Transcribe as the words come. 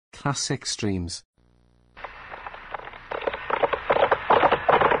classic streams.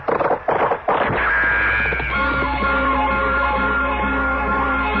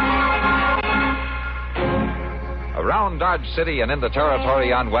 Around Dodge City and in the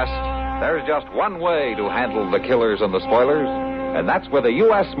territory on West, there's just one way to handle the killers and the spoilers, and that's with a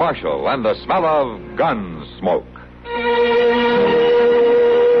U.S. Marshal and the smell of gun smoke.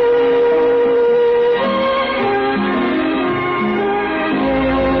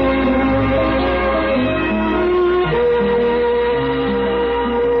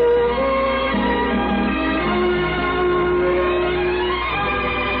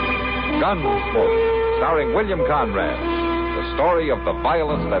 Gunsmoke, starring William Conrad. The story of the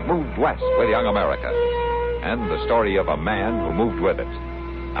violence that moved west with young America. And the story of a man who moved with it.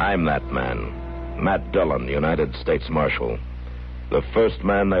 I'm that man. Matt Dillon, United States Marshal. The first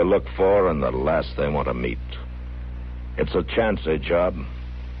man they look for and the last they want to meet. It's a chancy job,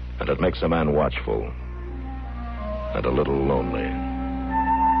 and it makes a man watchful. And a little lonely.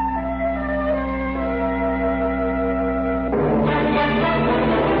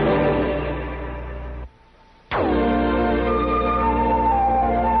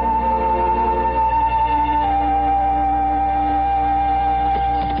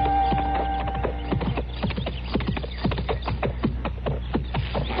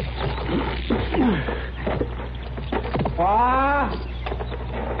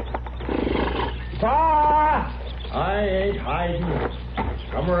 Pa! I ain't hiding.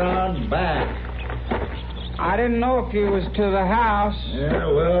 Come around back. I didn't know if you was to the house. Yeah,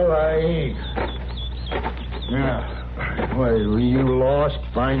 well, I ain't. Yeah. Why, were you lost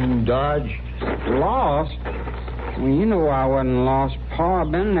finding Dodge? Lost? Well, you know I wasn't lost, Pa.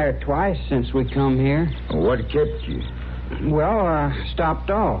 I've been there twice since we come here. What kept you? Well, I stopped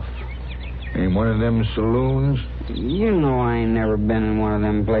off. In one of them saloons? You know I ain't never been in one of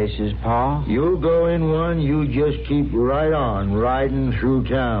them places, Pa. You'll go in one, you just keep right on, riding through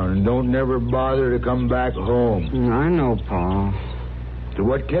town, and don't never bother to come back home. I know, Pa. So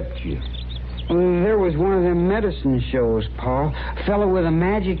what kept you? Well, there was one of them medicine shows, Pa. A fellow with a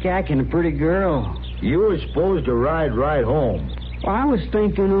magic act and a pretty girl. You were supposed to ride right home. Well, I was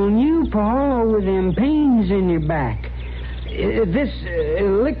thinking on you, Pa, with them pains in your back. This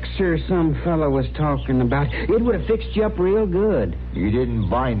elixir some fellow was talking about, it would have fixed you up real good. You didn't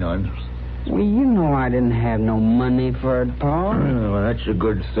buy none. Well, you know I didn't have no money for it, Pa. Well, that's a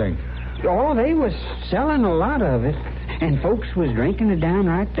good thing. Oh, they was selling a lot of it, and folks was drinking it down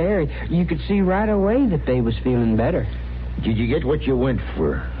right there. You could see right away that they was feeling better. Did you get what you went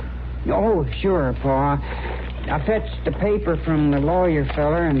for? Oh, sure, Pa. I fetched the paper from the lawyer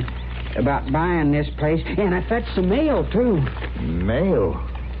feller and about buying this place, and I fetched some mail, too. Mail?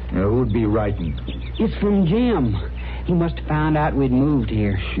 Now, who'd be writing? It's from Jim. He must have found out we'd moved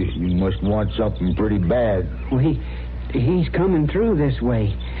here. You must want something pretty bad. Well, he's coming through this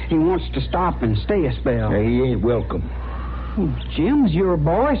way. He wants to stop and stay a spell. He ain't welcome. Well, Jim's your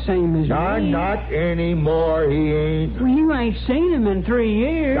boy, same as me. Not anymore, he ain't. Well, you ain't seen him in 3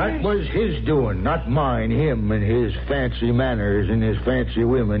 years. That was his doing, not mine. Him and his fancy manners and his fancy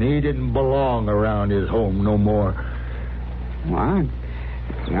women. He didn't belong around his home no more. Well,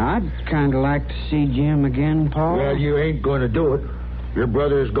 I'd kind of like to see Jim again, Pa. Well, you ain't going to do it. Your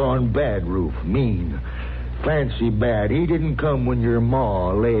brother's gone bad, Ruth. Mean. Fancy bad. He didn't come when your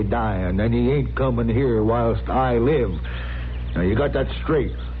ma lay dying, and he ain't coming here whilst I live. Now, you got that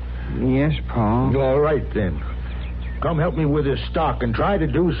straight? Yes, Pa. All right, then. Come help me with this stock and try to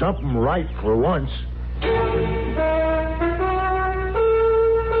do something right for once.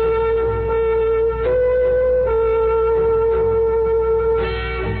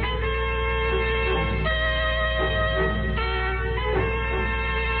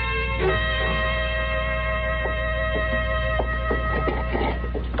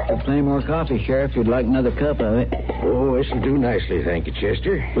 Plenty more coffee, Sheriff. You'd like another cup of it. Oh, this'll do nicely, thank you,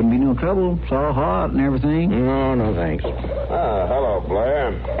 Chester. Wouldn't be no trouble. It's all hot and everything. No, thanks. Hello,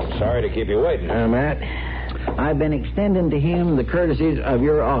 Blair. Sorry to keep you waiting. Matt? I've been extending to him the courtesies of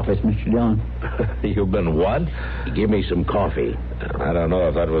your office, Mr. Dillon. You've been what? Give me some coffee. I don't know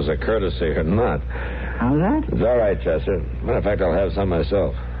if that was a courtesy or not. How's that? It's all right, Chester. Matter of fact, I'll have some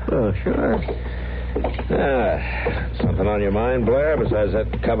myself. Well, sure. Something on your mind, Blair, besides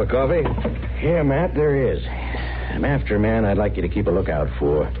that cup of coffee? Yeah, Matt, there is. I'm after a man I'd like you to keep a lookout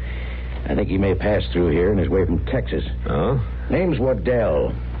for. I think he may pass through here on his way from Texas. Oh? Name's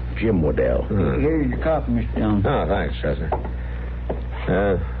Waddell. Jim Waddell. Here's your coffee, Mr. Dillon. Oh, thanks, Chester.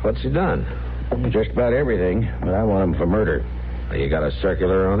 What's he done? Just about everything, but I want him for murder. You got a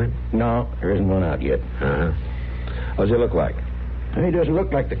circular on him? No, there isn't one out yet. Uh-huh. What's he look like? He doesn't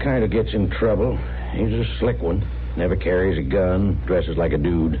look like the kind who gets in trouble. He's a slick one. Never carries a gun. Dresses like a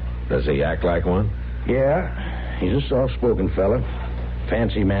dude. Does he act like one? Yeah. He's a soft-spoken fella.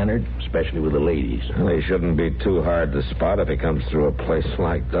 Fancy-mannered, especially with the ladies. Well, he shouldn't be too hard to spot if he comes through a place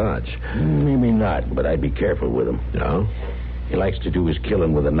like Dodge. Maybe not, but I'd be careful with him. No? He likes to do his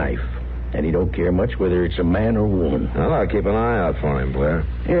killing with a knife. And he don't care much whether it's a man or a woman. Well, I'll keep an eye out for him, Blair.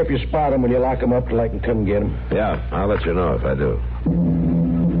 Here, if you spot him, will you lock him up till I can come and get him? Yeah, I'll let you know if I do.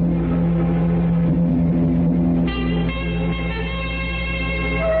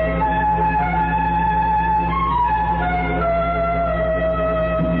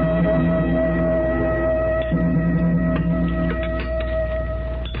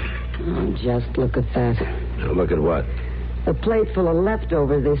 Just look at that. Now, look at what? A plate full of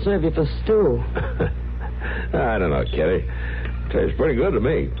leftovers they serve you for stew. I don't know, Kitty. Tastes pretty good to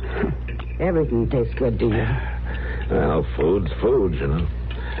me. Everything tastes good to you. Well, food's food, you know.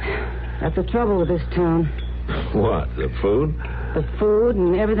 That's the trouble with this town. What, the food? The food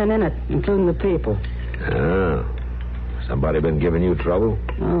and everything in it, including the people. Oh. Somebody been giving you trouble?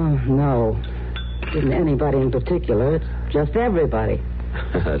 Oh, no. Isn't anybody in particular. It's just everybody.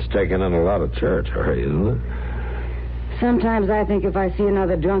 That's taking in a lot of territory, isn't it? Sometimes I think if I see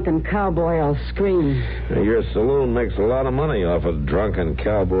another drunken cowboy, I'll scream. Now, your saloon makes a lot of money off of drunken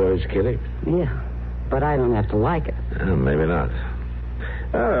cowboys, Kitty. Yeah, but I don't have to like it. Maybe not.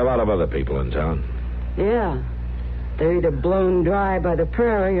 There are a lot of other people in town. Yeah. They're either blown dry by the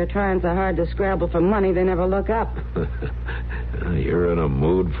prairie or trying so hard to scrabble for money they never look up. You're in a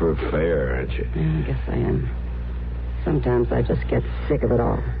mood for fare, aren't you? Yeah, I guess I am. Sometimes I just get sick of it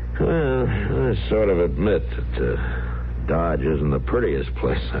all. Well, I sort of admit that Dodge isn't the prettiest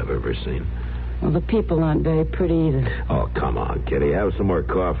place I've ever seen. Well, the people aren't very pretty either. Oh, come on, Kitty. Have some more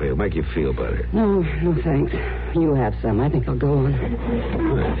coffee. It'll make you feel better. No, thanks. You have some. I think I'll go on.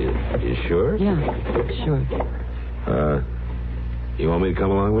 You sure? Yeah, sure. You want me to come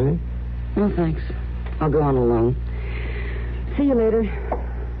along with you? No, thanks. I'll go on alone. See you later.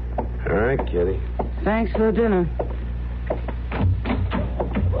 All right, Kitty. Thanks for the dinner.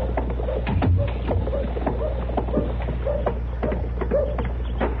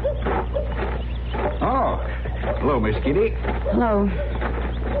 Oh, hello, Miss Kitty. Hello.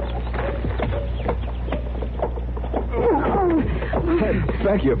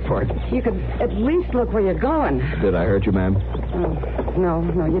 Beg your pardon. You could at least look where you're going. Did I hurt you, ma'am? Oh,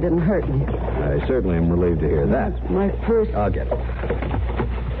 no, you didn't hurt me. I certainly am relieved to hear that. My purse. I'll get it.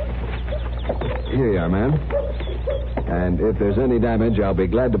 Here you are, ma'am. And if there's any damage, I'll be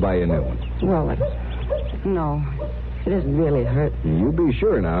glad to buy you a new one. Well, no. It isn't really hurt. You be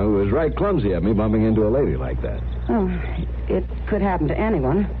sure now. It was right clumsy of me bumping into a lady like that. Oh, it could happen to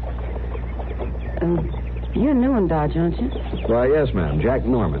anyone. You're new in Dodge, aren't you? Why, yes, ma'am. Jack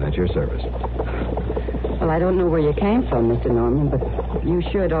Norman, at your service. Well, I don't know where you came from, Mr. Norman, but you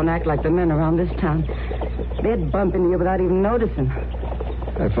sure don't act like the men around this town. They'd bump into you without even noticing.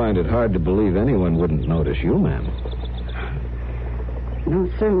 I find it hard to believe anyone wouldn't notice you, ma'am. No,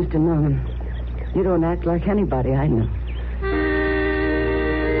 sir, Mr. Norman. You don't act like anybody I know.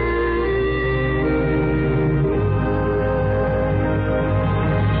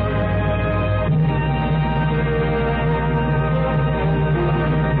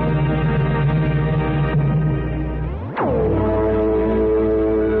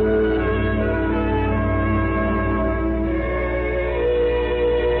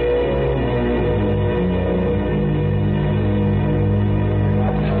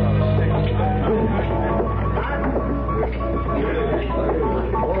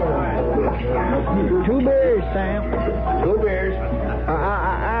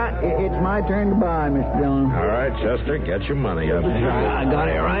 Chester, get your money up. I got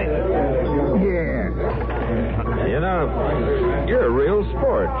it right? Yeah. You know, you're a real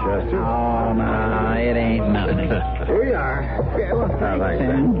sport, Chester. Oh, no, it ain't nothing. Here you are. Yeah, well, thanks,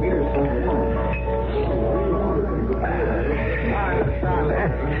 Sam.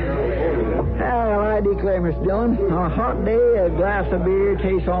 Well, I declare, Miss Dillon, on a hot day, a glass of beer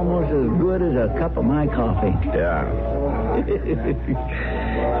tastes almost as good as a cup of my coffee. Yeah.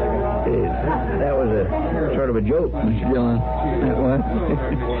 That was a sort of a joke, Mr. Dillon. That was.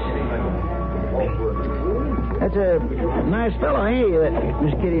 That's a nice fellow, hey, that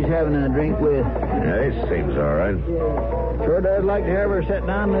Miss Kitty's having a drink with. Yeah, he seems all right. Sure does like to have her sit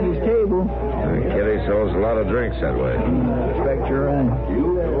down at his table. Kitty sells a lot of drinks that way. I expect you're right.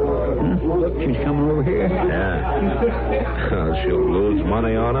 look, she's coming over here. Yeah. She'll lose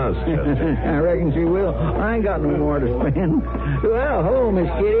money on us, Chester. I reckon she will. I ain't got no more to spend. Well, hello, Miss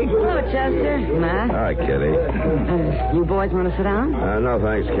Kitty. Hello, Chester. Matt. Hi, Kitty. You boys want to sit down? No,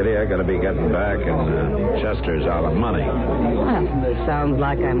 thanks, Kitty. I gotta be getting back, and Chester's out of money. Well, sounds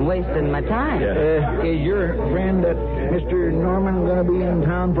like I'm wasting my time. Is your friend, Mr. Norman, going to be in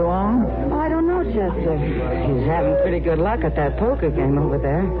town for long? Oh, I don't know, Chester. He's having pretty good luck at that poker game over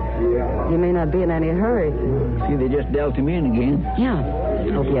there. He may not be in any hurry. See, they just dealt him in again. Yeah.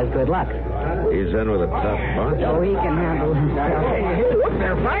 Hope he has good luck. He's in with a tough bunch. Oh, he can handle himself. Look,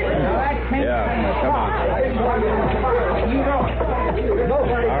 they're fighting. Yeah, come on. All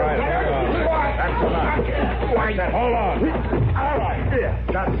right, hang on. That's enough. I said, hold on. All right.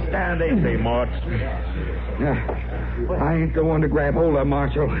 Just stand easy, Mort. I ain't the one to grab hold of,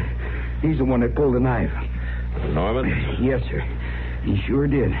 Marshal. He's the one that pulled the knife. Norman? Yes, sir. He sure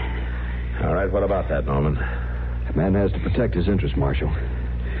did. All right, what about that, Norman? A man has to protect his interests, Marshal.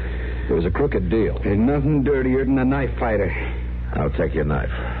 It was a crooked deal. There's nothing dirtier than a knife fighter. I'll take your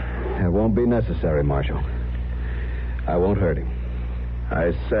knife. It won't be necessary, Marshal. I won't hurt him.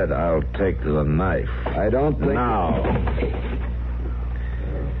 I said I'll take the knife. I don't think... Now.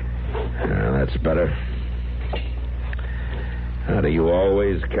 That's better. Do you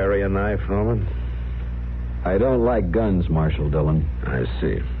always carry a knife, Norman? I don't like guns, Marshal Dillon. I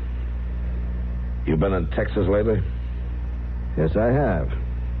see. You been in Texas lately? Yes, I have.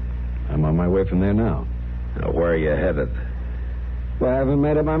 I'm on my way from there now. Where are you headed? Well, I haven't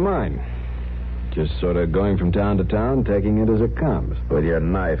made up my mind. Just sort of going from town to town, taking it as it comes. With your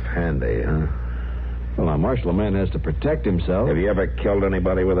knife handy, huh? Well, now, Marshal, a man has to protect himself. Have you ever killed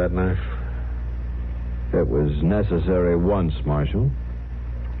anybody with that knife? It was necessary once, Marshal.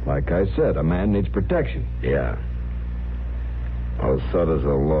 Like I said, a man needs protection. Yeah. Well, so does the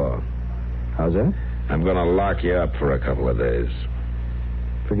law. How's that? I'm going to lock you up for a couple of days.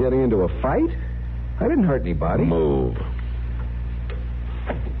 For getting into a fight? I didn't hurt anybody. Move.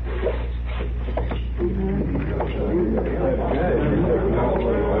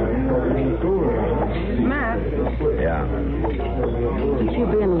 Matt, Yeah. aren't you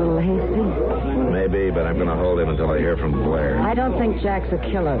being a little hasty? Maybe, but I'm going to hold him until I hear from Blair. I don't think Jack's a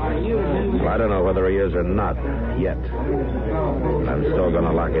killer. Well, I don't know whether he is or not yet. I'm still going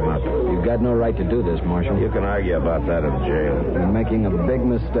to lock him up. You've got no right to do this, Marshal. You can argue about that in jail. You're making a big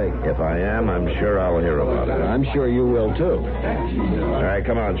mistake. If I am, I'm sure I'll hear about it. I'm sure you will, too. All right,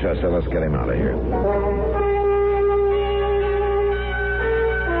 come on, Chester. Let's get him out of here.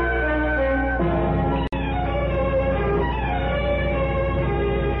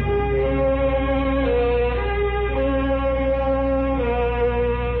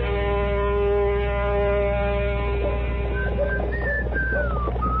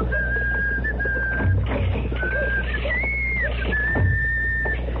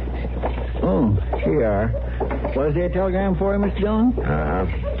 Oh, here you are. Was there a telegram for you, Mr. Dillon? Uh-huh.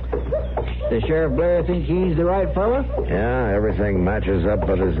 Does Sheriff Blair think he's the right fellow? Yeah, everything matches up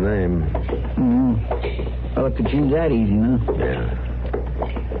but his name. Well, it could seem that easy, huh? Yeah.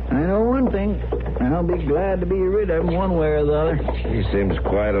 I know one thing. I'll be glad to be rid of him one way or the other. He seems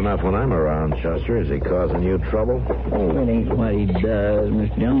quiet enough when I'm around, Chester. Is he causing you trouble? Oh, it ain't what he does,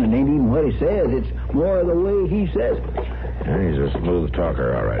 Mr. Dillon. It ain't even what he says. It's more the way he says it. Yeah, he's a smooth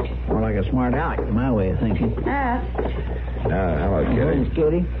talker, all right. More like a smart aleck, in my way of thinking. Matt, Hello, Kitty. Miss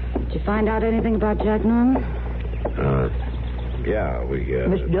Kitty. did you find out anything about Jack Norman? Yeah, we,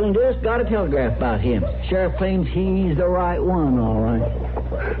 Mr. Dillon just got a telegraph about him. Sheriff claims he's the right one, all right.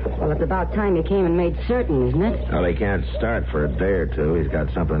 Well, it's about time you came and made certain, isn't it? Well, he can't start for a day or two. He's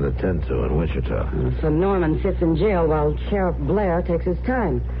got something to tend to in Wichita. So Norman sits in jail while Sheriff Blair takes his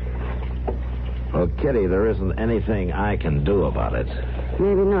time. Well, Kitty, there isn't anything I can do about it.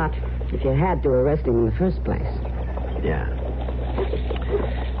 Maybe not, if you had to arrest him in the first place. Yeah.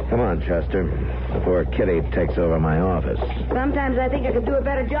 Come on, Chester, before Kitty takes over my office. Sometimes I think I could do a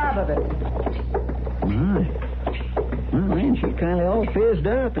better job of it. My. Well, ain't she kind of all fizzed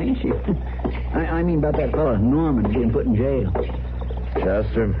up, ain't she? I mean about that fellow Norman being put in jail.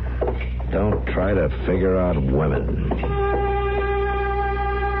 Chester, don't try to figure out women.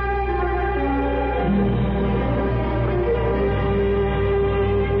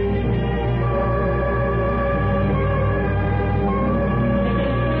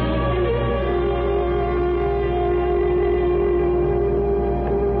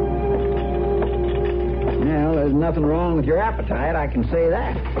 Nothing wrong with your appetite, I can say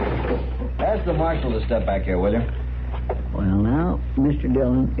that. Ask the marshal to step back here, will you? Well, now, Mr.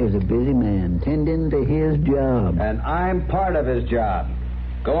 Dillon is a busy man, tending to his job. And I'm part of his job.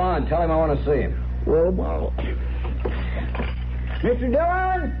 Go on, tell him I want to see him. Well, Mr.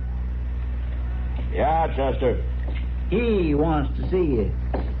 Dillon? Yeah, Chester. He wants to see you.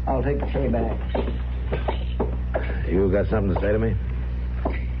 I'll take the tray back. You got something to say to me?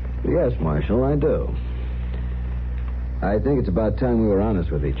 Yes, Marshal, I do. I think it's about time we were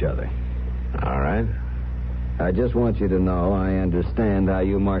honest with each other. All right. I just want you to know I understand how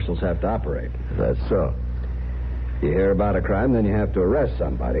you marshals have to operate. That's so. You hear about a crime, then you have to arrest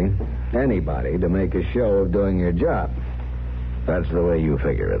somebody, anybody, to make a show of doing your job. That's the way you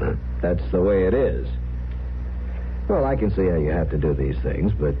figure it, huh? That's the way it is. Well, I can see how you have to do these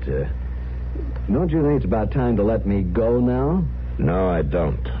things, but don't you think it's about time to let me go now? No, I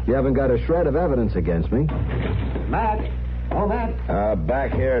don't. You haven't got a shred of evidence against me. Matt? Oh, Matt?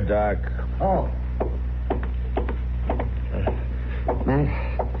 Back here, Doc. Oh. Matt,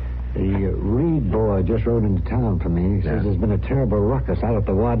 the Reed boy just rode into town for me. He says there's been a terrible ruckus out at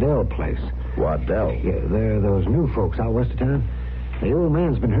the Waddell place. Waddell? Yeah, there are those new folks out west of town. The old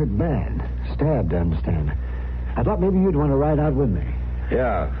man's been hurt bad. Stabbed, I understand. I thought maybe you'd want to ride out with me.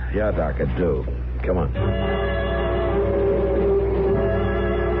 Yeah, Doc, I do. Come on.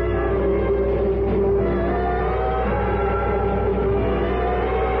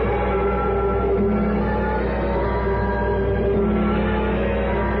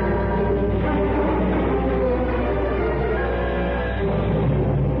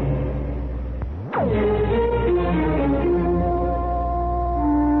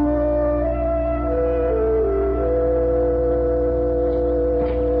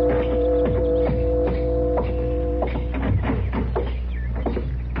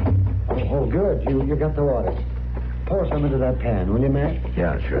 You got the water. Pour some into that pan, will you, Matt?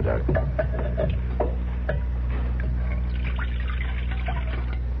 Yeah, sure, Doc.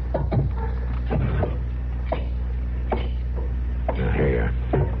 Now, here you are.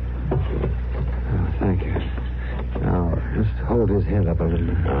 Oh, thank you. Now, just hold his head up a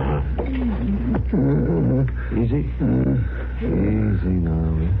little. Easy. Easy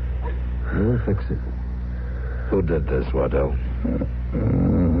now. We'll fix it. Who did this, Waddell?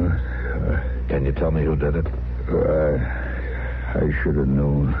 Can you tell me who did it? I should have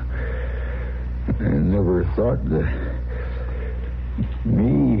known. I never thought that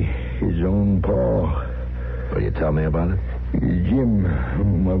me, his own pa. Will you tell me about it? Jim,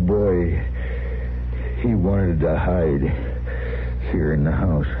 my boy, he wanted to hide here in the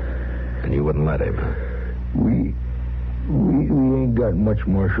house. And you wouldn't let him, huh? We ain't got much,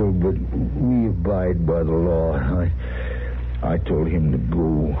 Marshal, but we abide by the law. I told him to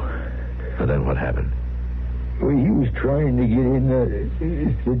go. And then what happened? Well, he was trying to get in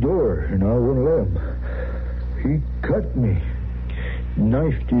the door, and I wouldn't let him. He cut me.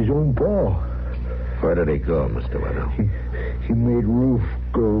 Knifed his own paw. Where did he go, Mr. Waddell? He made Roof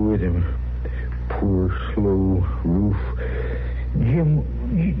go with him. Poor, slow Roof. Jim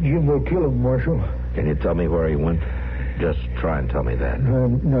will kill him, Marshal. Can you tell me where he went? Just try and tell me that.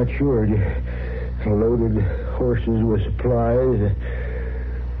 I'm not sure. Loaded horses with supplies.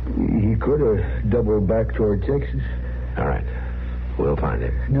 He could have doubled back toward Texas. All right. We'll find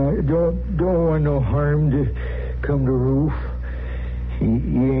him. No, don't want no harm to come to Roof. He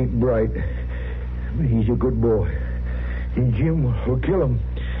ain't bright. He's a good boy. And Jim will kill him.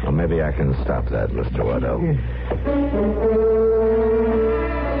 Well, maybe I can stop that, Mr. Waddell.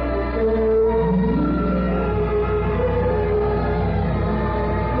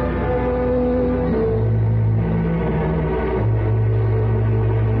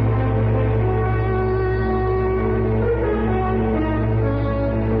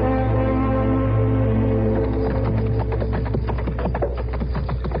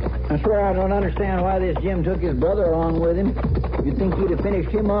 I don't understand why this Jim took his brother along with him. You'd think he'd have finished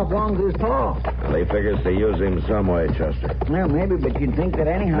him off long as his paw. Well, he figures to use him some way, Chester. Well, maybe, but you'd think that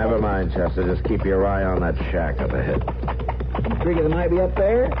anyhow... Never mind, Chester. Just keep your eye on that shack up ahead. You figure they might be up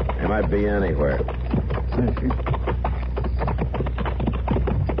there? They might be anywhere. You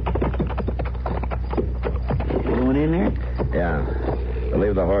going in there? Yeah. We'll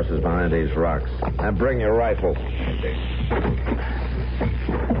leave the horses behind these rocks. And bring your rifle.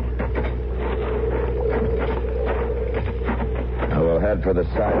 We'll head for the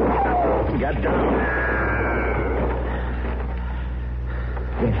side. Get down.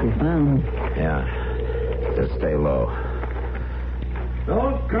 Guess we found him. Yeah. Just stay low.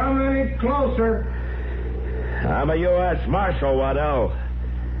 Don't come any closer. I'm a U.S. Marshal, Waddell.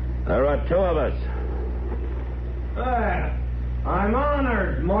 There are two of us. I'm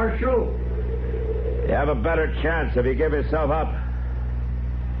honored, Marshal. You have a better chance if you give yourself up.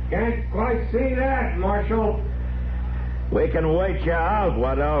 Can't quite see that, Marshal. We can wait you out,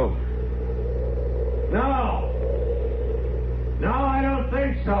 Wado. No. No, I don't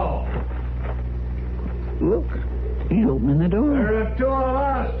think so. Look, he's opening the door. There are two of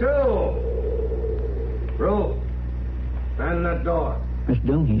us, too. Ruth, stand that door. Miss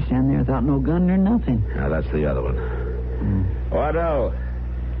Dillon, he's standing there without no gun or nothing. Now, that's the other one. Wado,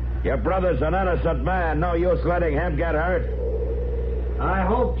 your brother's an innocent man. No use letting him get hurt. I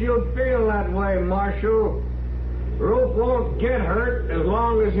hoped you'd feel that way, Marshal. Ruth won't get hurt as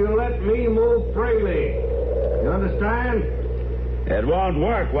long as you let me move freely. You understand? It won't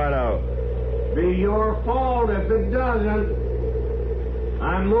work, Wado. Be your fault if it doesn't.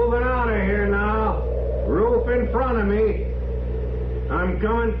 I'm moving out of here now. Ruth in front of me. I'm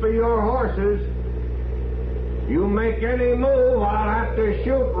coming for your horses. You make any move, I'll have to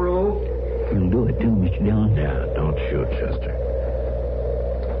shoot Ruth. You'll do it too, Mr. Dillon. Yeah, don't shoot, Chester.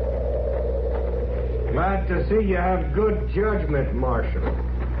 Glad to see you have good judgment, Marshal.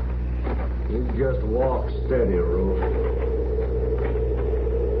 You just walk steady, Ruth.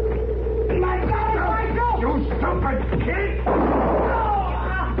 Let go, Marshal! You stupid kid!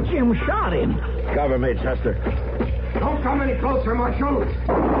 Jim shot him. Cover me, Chester. Don't come any closer, Marshal.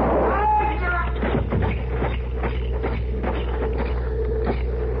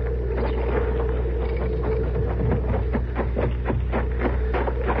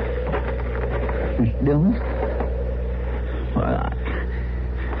 Mr. Dillon? Well,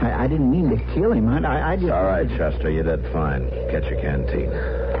 I didn't mean to kill him. I just... All right, Chester, you did fine. Get your canteen.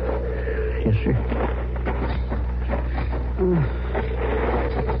 Yes, sir.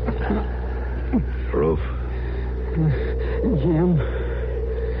 Roof, Jim.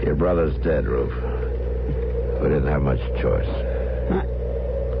 your brother's dead, Roof. We didn't have much choice.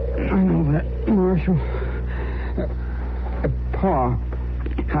 I know that, Marshal. Pa.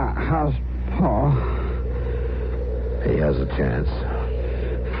 How's Pa? He has a chance.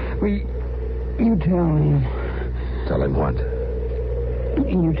 You tell him. Tell him what?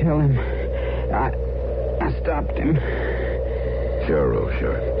 You tell him. I stopped him. Sure, Roof,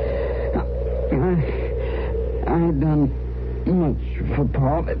 sure. I had done much for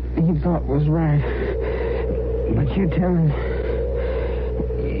Paul that he thought was right. But you tell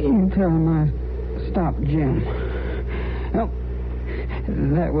him I stopped Jim. Well,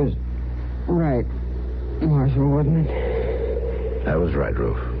 that was right, Marshal, wasn't it? That was right,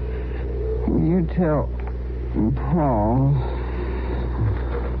 Roof. You tell Paul.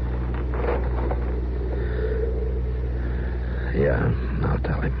 Yeah, I'll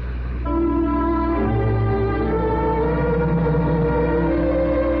tell him.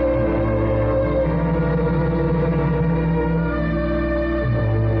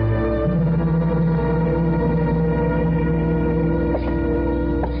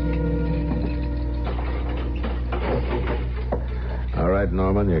 All right,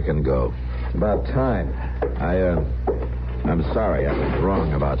 Norman, you can go. About time. I'm sorry. I was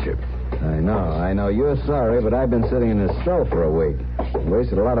wrong about you. I know. You're sorry, but I've been sitting in this cell for a week.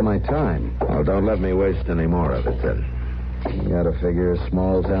 Wasted a lot of my time. Well, don't let me waste any more of it, then. You gotta figure a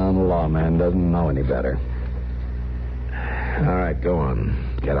small-town lawman doesn't know any better. All right, go on.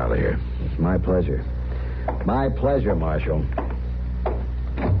 Get out of here. It's my pleasure. My pleasure, Marshal.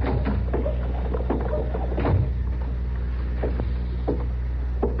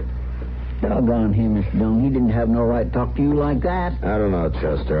 Doggone him, Mr. Dillon. He didn't have no right to talk to you like that. I don't know,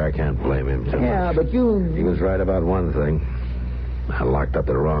 Chester. I can't blame him too much. But you... He was right about one thing. I locked up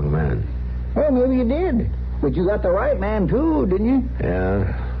the wrong man. Well, maybe you did. But you got the right man, too, didn't you?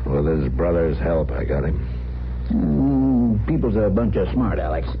 Yeah, with his brother's help, I got him. People's a bunch of smart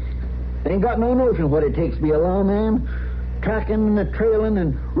Alex. They ain't got no notion of what it takes to be a lawman. Tracking and trailing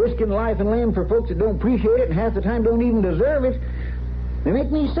and risking life and limb for folks that don't appreciate it and half the time don't even deserve it. They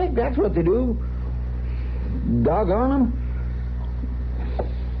make me sick, that's what they do. Doggone them.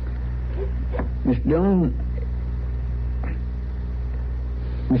 Miss Dillon,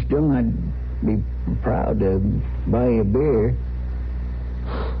 I'd be proud to buy you a beer.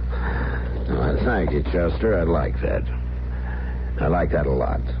 Oh, thank you, Chester. I'd like that. I like that a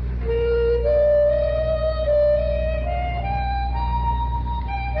lot.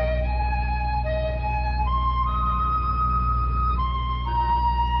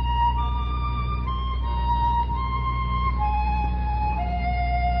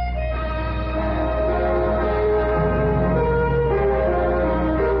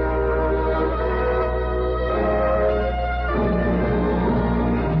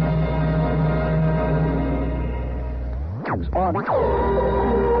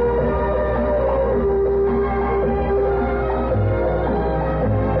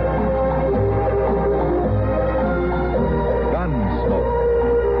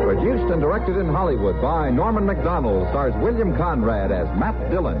 and directed in Hollywood by Norman Macdonald, stars William Conrad as Matt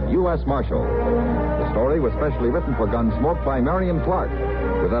Dillon, U.S. Marshal. The story was specially written for Gunsmoke by Marion Clark,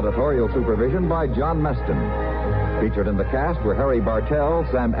 with editorial supervision by John Meston. Featured in the cast were Harry Bartell,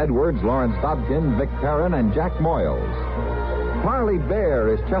 Sam Edwards, Lawrence Dobkin, Vic Perrin, and Jack Moyles. Parley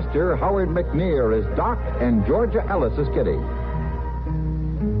Bear is Chester, Howard McNear is Doc, and Georgia Ellis is Kitty.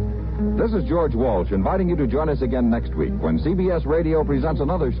 This is George Walsh inviting you to join us again next week when CBS Radio presents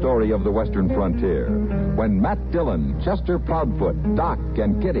another story of the Western frontier. When Matt Dillon, Chester Proudfoot, Doc,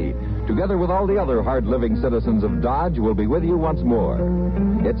 and Kitty, together with all the other hard-living citizens of Dodge, will be with you once more.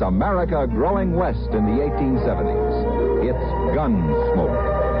 It's America growing west in the 1870s. It's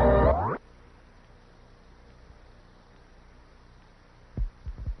Gunsmoke.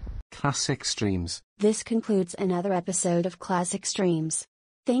 Classic Streams. This concludes another episode of Classic Streams.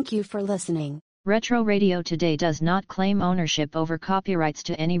 Thank you for listening. Retro Radio Today does not claim ownership over copyrights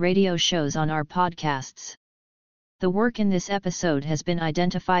to any radio shows on our podcasts. The work in this episode has been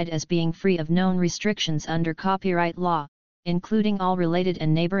identified as being free of known restrictions under copyright law, including all related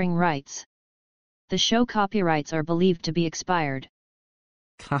and neighboring rights. The show copyrights are believed to be expired.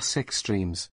 Classic Streams.